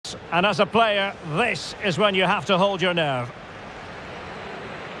result, and as a player, this is when you have to hold your nerve.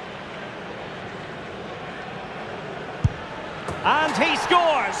 And he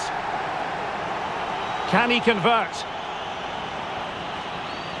scores! Can he convert?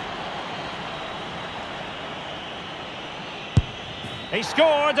 He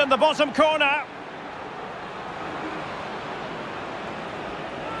scored in the bottom corner.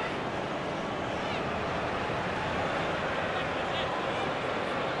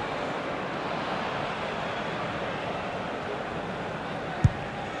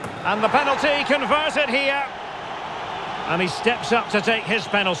 And the penalty converted here. And he steps up to take his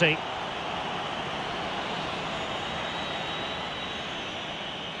penalty.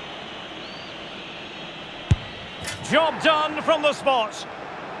 Job done from the spot.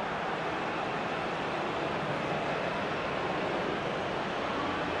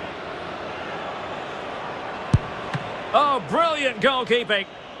 Oh, brilliant goalkeeping.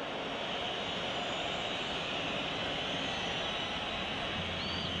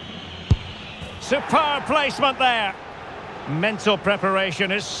 Superb placement there. Mental preparation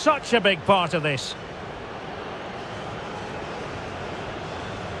is such a big part of this.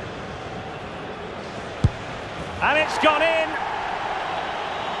 And it's gone in.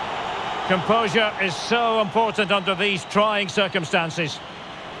 Composure is so important under these trying circumstances.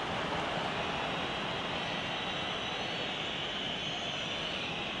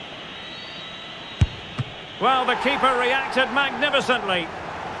 Well, the keeper reacted magnificently.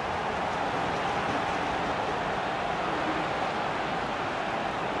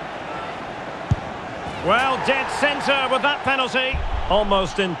 Well, dead centre with that penalty.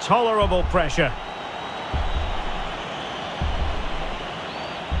 Almost intolerable pressure.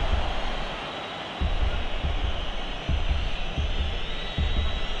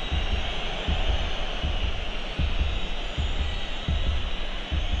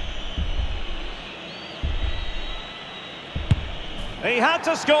 He had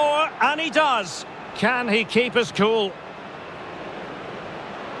to score, and he does. Can he keep his cool?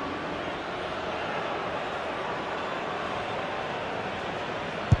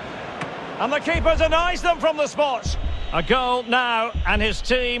 And the keeper denies them from the spot. A goal now, and his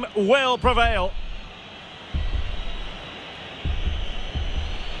team will prevail.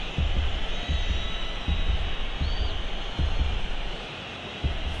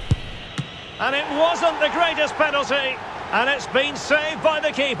 And it wasn't the greatest penalty, and it's been saved by the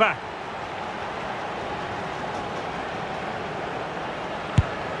keeper.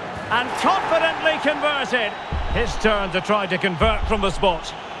 And confidently converted. His turn to try to convert from the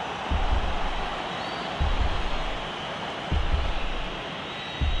spot.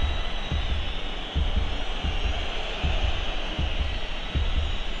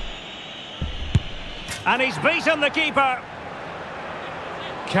 And he's beaten the keeper.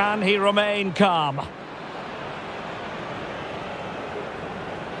 Can he remain calm?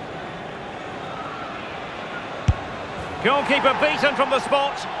 Goalkeeper beaten from the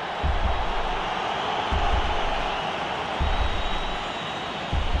spot.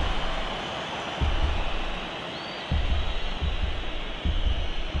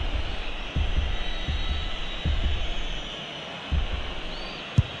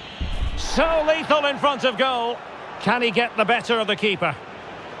 So lethal in front of goal. Can he get the better of the keeper?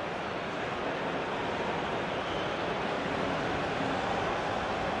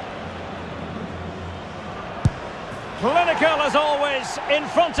 Clinical as always, in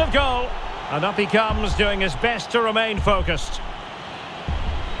front of goal. And up he comes, doing his best to remain focused.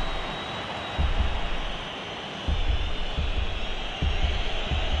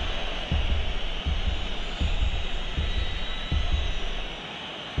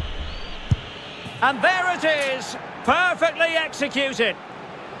 And there it is, perfectly executed.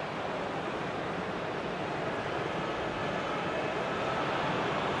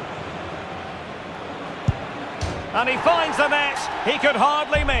 And he finds the net, he could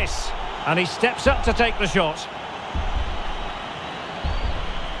hardly miss. And he steps up to take the shot.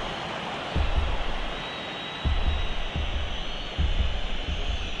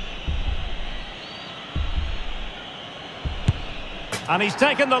 And he's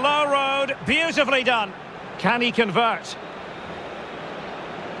taken the low road, beautifully done. Can he convert?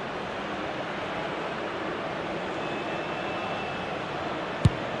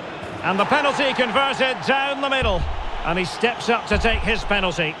 And the penalty converted down the middle. And he steps up to take his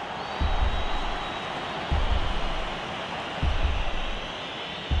penalty.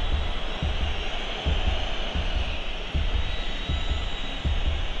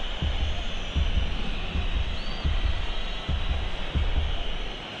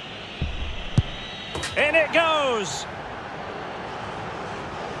 In it goes.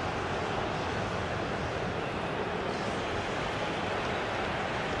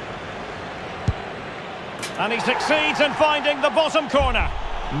 And he succeeds in finding the bottom corner.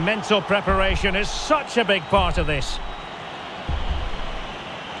 Mental preparation is such a big part of this.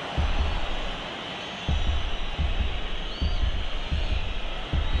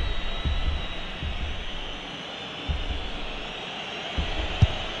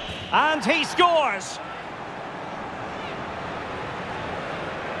 And he scores!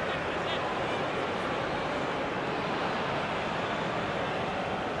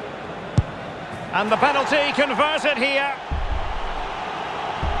 And the penalty converted here.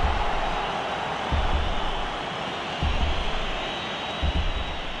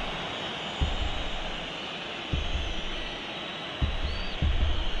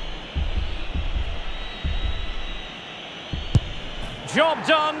 Job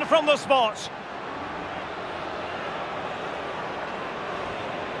done from the spot.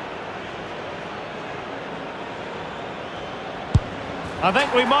 I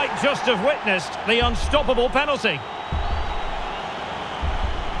think we might just have witnessed the unstoppable penalty.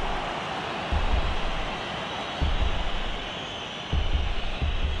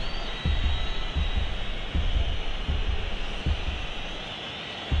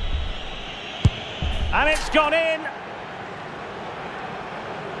 And it's gone in.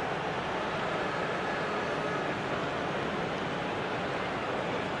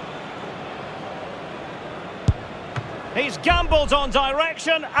 He's gambled on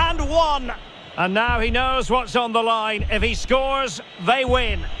direction and won. And now he knows what's on the line. If he scores, they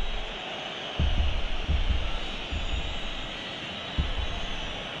win.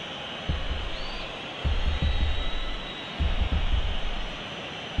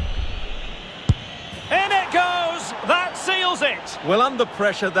 In it goes. That seals it. Well, under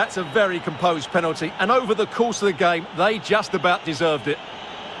pressure, that's a very composed penalty. And over the course of the game, they just about deserved it.